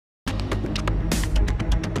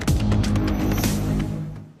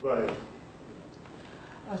Right.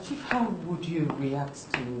 Chief, how would you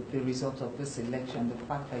react to the result of this election, the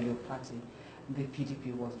fact that your party, the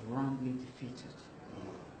PDP, was roundly defeated?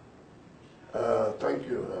 Thank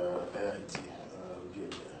you, AIT,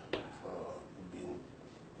 for being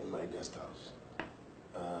in my guest house.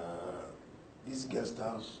 This guest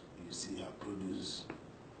house, you see, has produced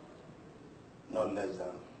not less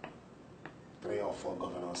than 3 or 4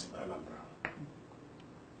 governors in Anambra.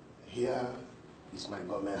 Here is my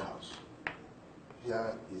government house.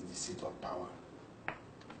 Here is the seat of power,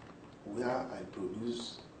 where I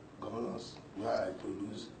produce governors, where I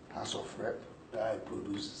produce House of Rep, where I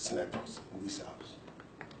produce senators in this house.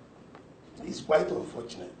 It's quite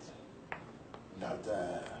unfortunate that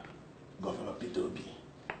Governor Obi,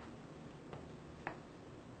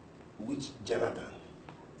 which Jonathan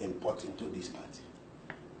imported into this party,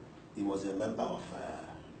 he was a member of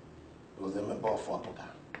Afrcica.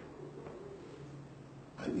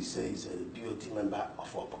 And he says he's a BOT member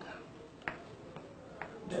of Afrcica.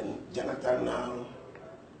 Then Jonathan now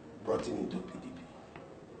brought him into PDP.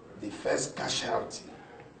 The first casualty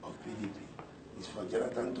of PDP is for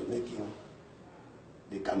Jonathan to make him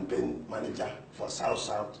the campaign manager for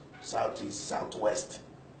South-South, Southeast, Southwest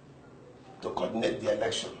to coordinate the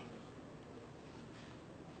election.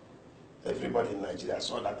 Everybody in Nigeria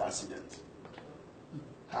saw that accident,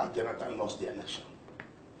 how Jonathan lost the election.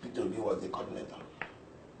 Peter Obi was the coordinator.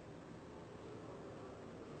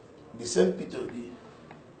 The same Peter Obi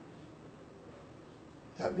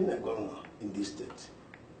has been a governor in this state.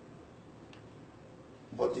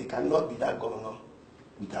 But he cannot be that governor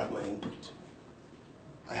without my input.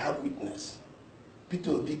 I have witness.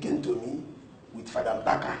 Peter Obi came to me with Father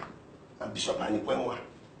Baka and Bishop Anikwenwa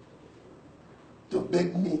to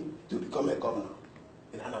beg me to become a governor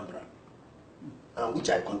in Anambra, and which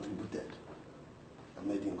I contributed. I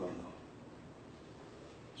made him governor.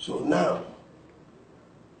 So now,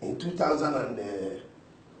 in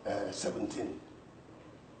 2017,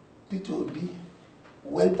 Peter Obi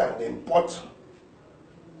went and imported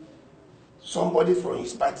somebody from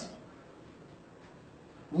his party,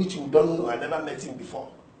 which you don't know, I never met him before,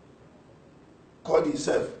 called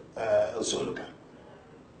himself Osoluka.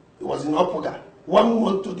 He was in Opoga. 1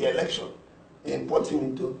 month to the election, he imported him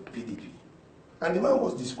into PDP. And the man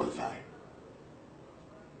was disqualified.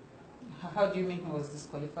 How do you mean he was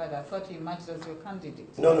disqualified? I thought he matched as your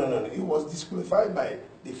candidate. No. He was disqualified by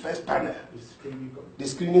the first panel, the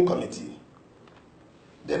screening committee.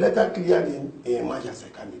 They later cleared him a match as a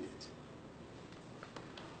candidate.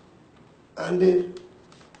 And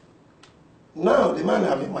now the man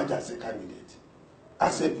has emerged as a candidate.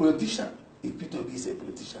 As a politician, if Peter Obi is a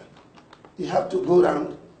politician, he have to go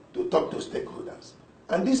around to talk to stakeholders.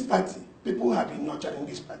 And this party, people have been nurturing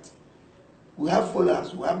this party. We have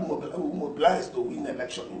followers who have mobilized to win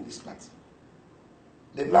election in this party.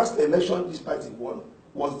 The last election this party won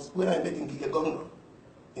was when I made Nkike governor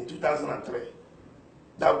in 2003.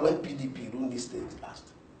 That when PDP ruled this state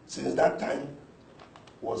last. Since that time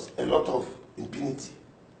was a lot of impunity.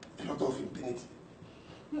 A lot of impunity.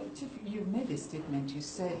 No, Chief, you made a statement. You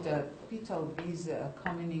said Peter Obi's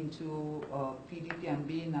coming into PDP and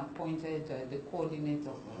being appointed the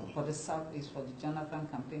coordinator for the Southeast for the Jonathan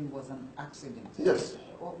campaign was an accident. Yes.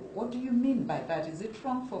 What do you mean by that? Is it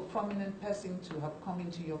wrong for a prominent person to have come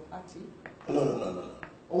into your party? No.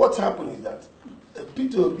 What happened is that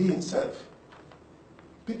Peter Obi himself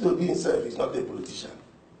is not a politician.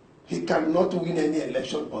 He cannot win any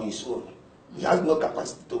election on his own. He has no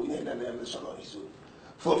capacity to win any election on his own.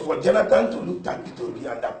 For Jonathan to look at Peter Obi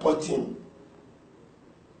and appoint him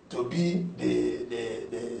to be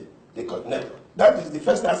the coordinator, that is the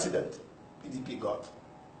first accident PDP got.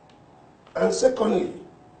 And secondly,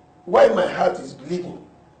 why my heart is bleeding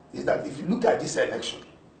is that if you look at this election,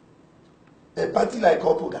 a party like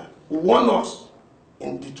Opoga won us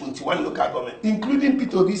in the 21 local government, including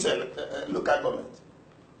Peter Obi's local government.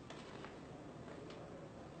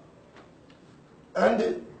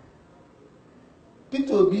 And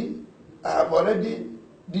Peter Obi, I have already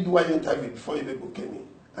did one interview before you people came in,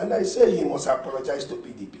 and I say he must apologize to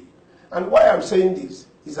PDP. And why I'm saying this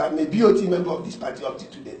is I'm a BOT member of this party up to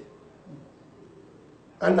today.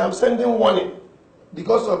 And I'm sending warning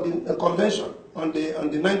because of the convention on the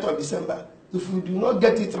 9th of December. If we do not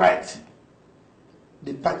get it right,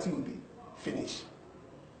 the party will be finished.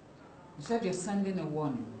 You said you're sending a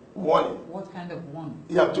warning. Warning. What kind of warning?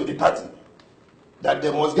 Yeah, to the party, that they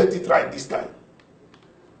must get it right this time.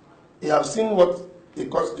 You have seen what it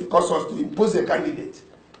cost us to impose a candidate.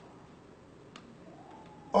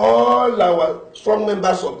 All our strong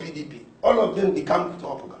members of PDP, all of them decamped to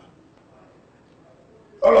Opoga.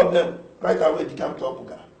 All of them right away decamped to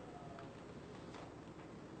Opoga.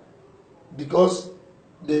 because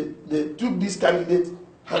they took this candidate,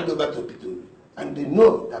 hand over to Peter Obi, and they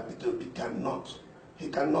know that Peter Obi cannot. He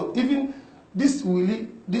cannot. Even this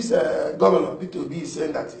governor, Peter Obi, is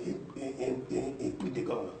saying that he put the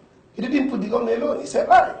governor. He didn't put the governor alone. He said,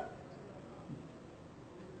 "Why?"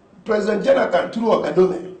 President Jonathan, through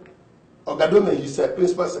Ogadome, his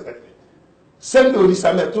principal secretary, sent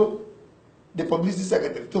Olisameto, the publicity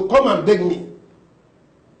secretary, to come and beg me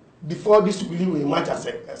before this will emerge as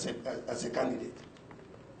a candidate.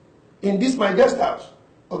 In this my guest house,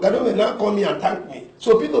 Ogadome now call me and thank me.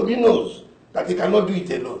 So Peter Obi knows that he cannot do it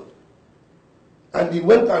alone. And he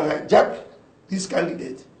went and hijacked this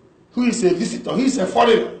candidate, who is a visitor, he is a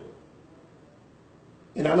foreigner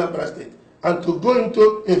in Anambra State. And to go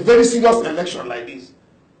into a very serious election like this,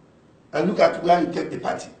 and look at where you get the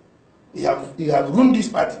party. He have ruined this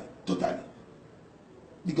party totally.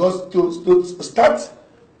 Because to start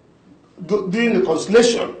doing the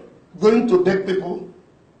conciliation, going to beg people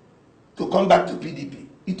to come back to PDP,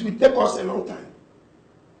 it will take us a long time.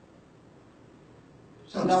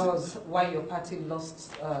 So that was why your party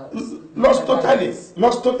lost. Lost totally.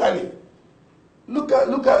 Lost totally. Look at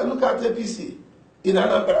APC in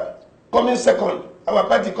Anambra coming second. Our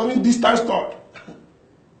party coming distance third.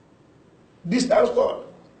 Distance third.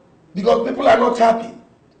 Because people are not happy.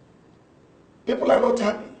 People are not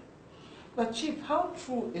happy. But Chief, how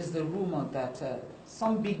true is the rumor that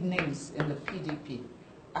some big names in the PDP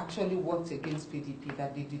actually worked against PDP,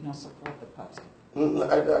 that they did not support the party?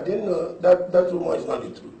 I didn't know that rumor is not the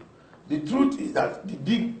truth. The truth is that the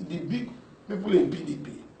big people in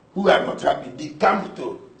PDP who are not happy, they come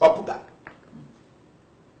to Opuga.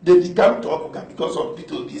 They come to Opuga because of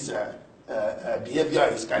Peter Obi's behavior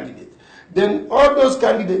as candidate. Then all those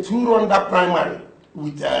candidates who run that primary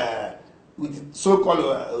with so-called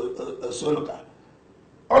Soloka,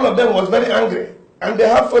 all of them was very angry, and they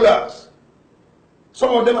have followers.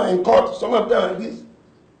 Some of them are in court, some of them are this.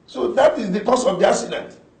 So that is the cause of the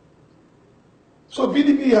accident. So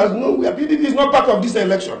PDP has nowhere. PDP is not part of this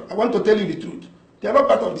election. I want to tell you the truth. They are not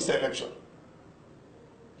part of this election.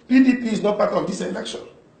 PDP is not part of this election.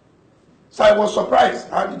 So I was surprised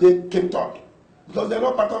how they came talk, because they are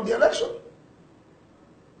not part of the election.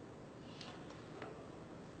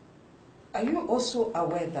 Are you also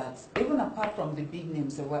aware that even apart from the big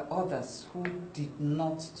names, there were others who did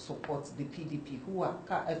not support the PDP, who are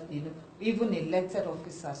even elected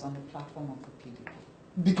officers on the platform of the PDP?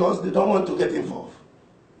 Because they don't want to get involved.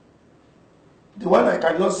 The one I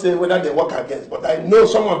cannot say whether they work against, but I know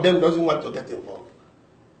some of them doesn't want to get involved.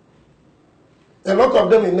 A lot of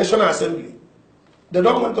them in National Assembly, they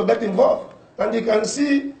don't want to get involved. And you can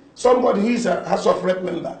see somebody who is a House of Rep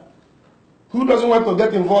member, who doesn't want to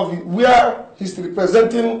get involved, where he's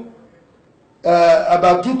representing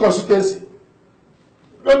about 2 constituencies.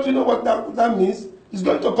 Don't you know what that means? It's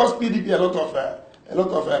going to cause PDP a lot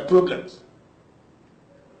of problems.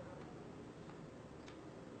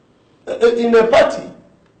 In a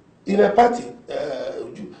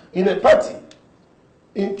party,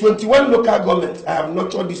 in 21 local governments, I have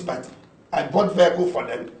nurtured this party. I bought vehicles for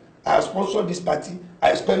them. I have sponsored this party.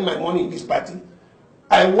 I spend my money in this party.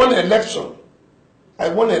 I won an election. I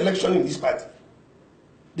won an election in this party.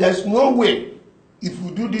 There's no way, if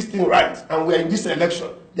we do this thing right and we're in this election,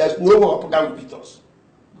 there's no way Opuga will beat us.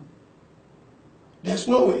 There's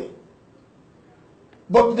no way.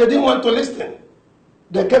 But they didn't want to listen.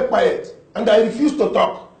 They kept quiet. And I refused to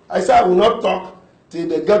talk. I said I will not talk till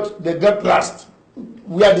they get last.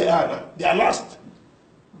 Where they are now. They are last.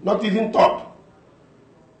 Not even talk.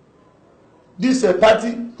 This is a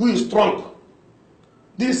party who is strong.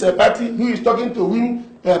 This is a party who is talking to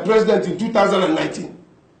win president in 2019.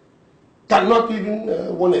 Cannot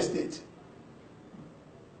even win a state.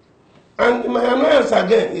 And my annoyance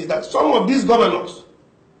again is that some of these governors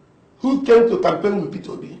who came to campaign with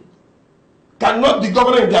Peter Obi cannot be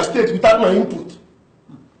governor in their state without my input.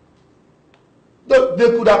 They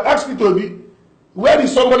could have asked Peter Obi, where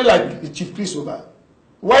is somebody like Chief Chris Oba?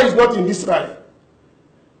 Why is not in this rally?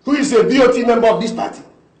 Who is a BOT member of this party?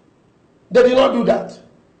 They did not do that.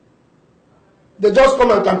 They just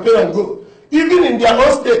come and campaign and go. Even in their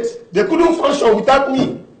own state, they couldn't function without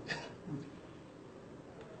me.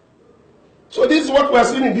 So this is what we are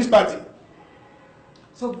seeing in this party.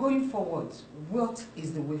 So going forward, what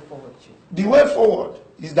is the way forward, Chief? The way forward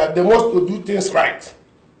is that they want to do things right.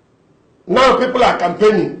 Now people are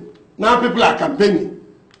campaigning.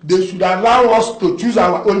 They should allow us to choose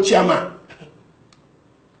our own chairman.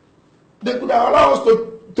 They could allow us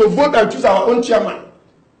to vote and choose our own chairman.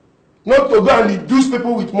 Not to go and reduce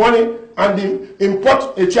people with money and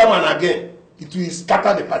import a chairman again. It will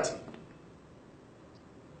scatter the party.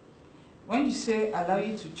 When you say allow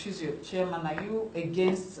you to choose your chairman, are you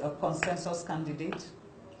against a consensus candidate?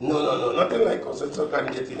 No, nothing like consensus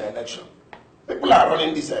candidate in an election. People are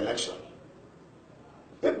running this election.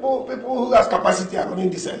 People who has capacity are running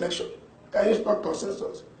this election. Can you stop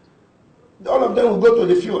consensus? All of them will go to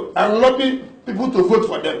the field and lobby people to vote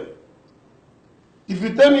for them. If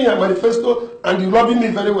you tell me a manifesto and you lobby me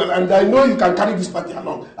very well, and I know you can carry this party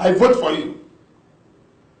along, I vote for you.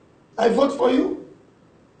 I vote for you.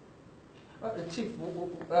 Chief,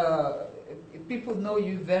 people know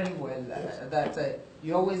you very well, yes. That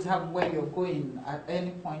you always have where you're going at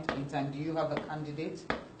any point in time. Do you have a candidate?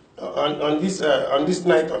 On this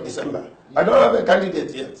night of December. I don't have a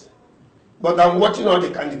candidate yet, but I'm watching all the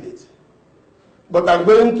candidates. But I'm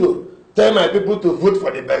going to tell my people to vote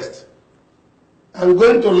for the best. I'm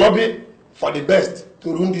going to lobby for the best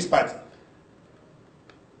to run this party.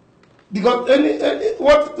 Because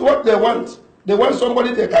what they want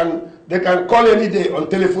somebody they can call any day on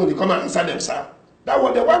telephone to come and answer themselves. That's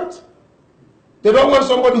what they want. They don't want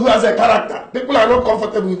somebody who has a character. People are not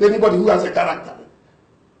comfortable with anybody who has a character.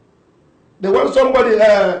 They want somebody,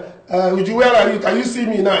 where are you? Can you see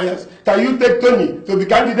me now? Yes. Can you take Tony to be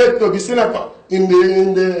candidate to be senator in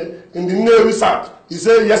the Nnewi South? He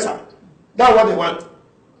said, yes, sir. That's what they want.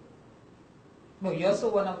 No, you're also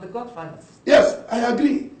one of the godfathers. Yes, I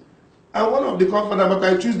agree. I'm one of the godfathers, but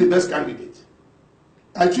I choose the best candidate.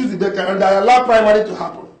 I choose the best candidate, and I allow primary to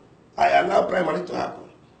happen.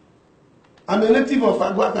 I'm a native of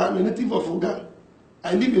Agwata. I'm a native of Oga.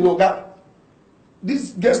 I live in Oga. This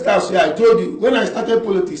guest house here, I told you, when I started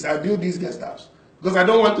politics, I built this guest house because I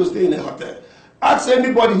don't want to stay in a hotel. Ask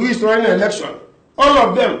anybody who is running an election, all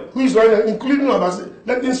of them who is running, including Obasi,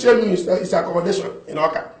 let them show you his accommodation in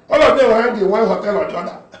Oka. All of them hang in one hotel or the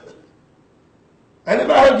other. I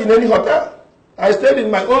never hang in any hotel. I stayed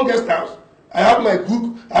in my own guest house. I have my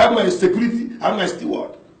cook, I have my security, I have my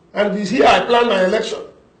steward. And this here I plan my election.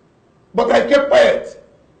 But I kept quiet.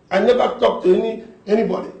 I never talked to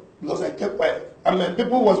anybody because I kept quiet. And my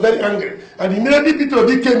people was very angry. And immediately Peter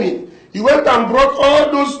Obi came in. He went and brought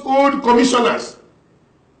all those old commissioners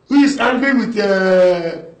who is angry with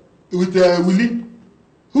Willie,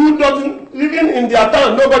 who doesn't, even in their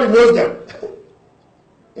town, nobody knows them.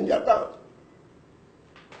 In their town.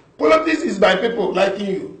 Politics is by people liking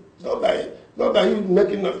you. It's not by you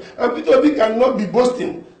making noise. And Peter Obi cannot be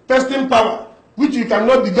boasting, testing power, which you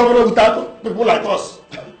cannot be governor without people like us.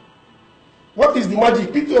 What is the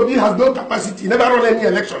magic? Peter Obi has no capacity. He never run any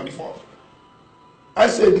election before. I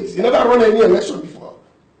said this. He never run any election before.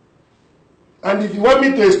 And if you want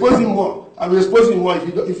me to expose him more, I will expose him more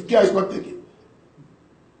if care is not taken.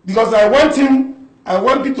 Because I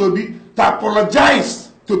want Peter Obi to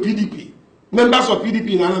apologize to PDP, members of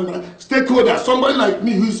PDP in Anambra, stakeholders, somebody like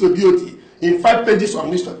me who is a BOT, in 5 pages of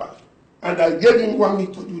newspaper. And I gave him 1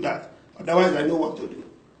 week to do that. Otherwise, I know what to do.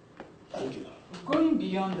 Thank you. Going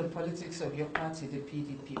beyond the politics of your party, the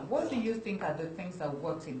PDP, what do you think are the things that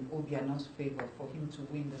worked in Obi Uba's favor for him to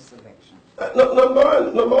win this election?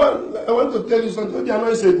 Number one, I want to tell you something. Obi Uba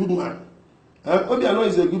is a good man. Obi Uba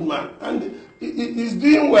is a good man. And he's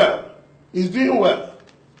doing well. He's doing well.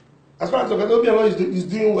 As far as Obi Uba is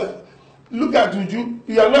doing well. Look at you.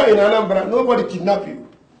 You are not in Anambra. Nobody kidnap you.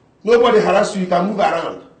 Nobody harass you. You can move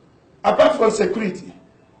around. Apart from security,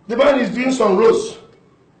 the man is doing some roads.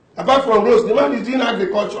 Apart from roads, the man is doing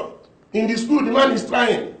agriculture. In the school, the man is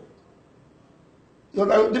trying. The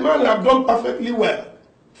man have done perfectly well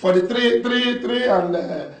for the three and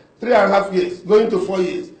a half years, going to 4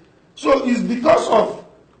 years. So it's because of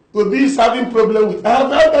Obi having problem with. I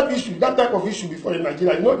have had that issue, that type of issue before in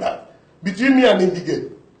Nigeria. You know that between me and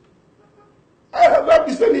Indigate. I have had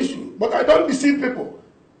the same issue, but I don't deceive people.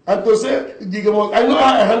 And to say, I know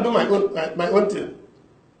how I handle my own thing.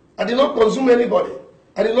 I did not consume anybody.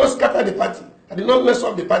 I did not scatter the party. I did not mess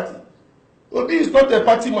up the party. Obi is not a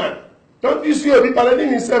party man. Don't you see Obi parading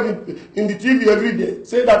himself in the TV every day?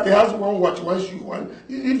 Say that he has one watch, one shoe, one.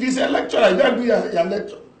 If he's a lecturer, I don't do your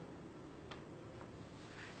lecture.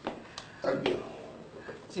 Thank you.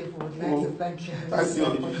 Chief, would like to thank you.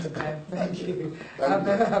 Thank you.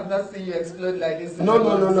 I've not seen you explode like this. No.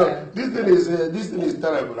 This thing is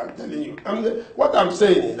terrible, I'm telling you. What I'm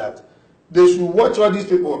saying is that they should watch all these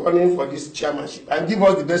people running for this chairmanship and give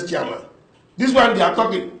us the best chairman. This one they are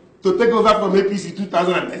talking to take over from APC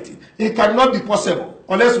 2019. It cannot be possible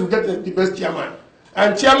unless we get the best chairman.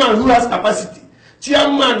 And chairman who has capacity.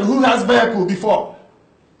 Chairman who has vehicle before.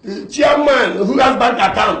 Chairman who has bank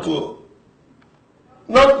account too.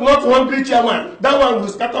 Not one great chairman. That one will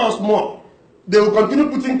scatter us more. They will continue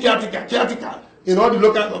putting caretaker in all the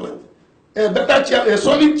local government. A better chair, a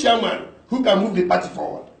solid chairman who can move the party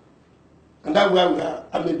forward. And that's where we are.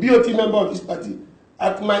 I'm a BOT member of this party.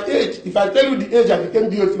 At my age, if I tell you the age I became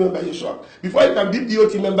BOT member, you're shocked. Before you can be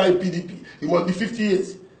BOT member in PDP, you must be 50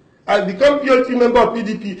 years. I become BOT member of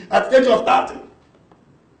PDP at the age of 30.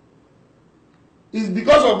 It's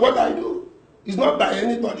because of what I do. It's not by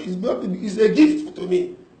anybody. It's a gift to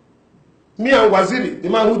me. Me and Waziri, the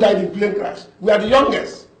man who died in plane crash, we are the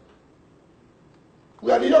youngest.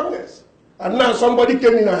 We are the youngest. And now somebody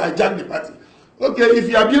came in and hijacked the party. Okay, if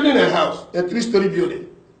you are building a house, a 3-story building,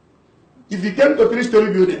 if you came to a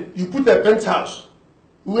 3-story building, you put a penthouse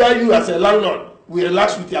where you as a landlord will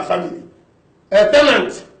relax with your family. A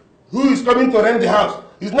tenant who is coming to rent the house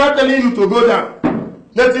is not telling you to go down,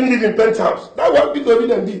 let him live in penthouse. That's what Peter Obi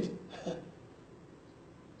did.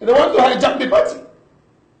 And they want to hijack the party.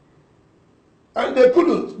 And they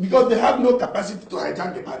couldn't because they have no capacity to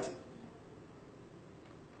hijack the party.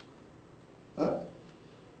 Huh?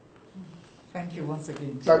 Thank you once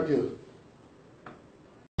again. Thank you.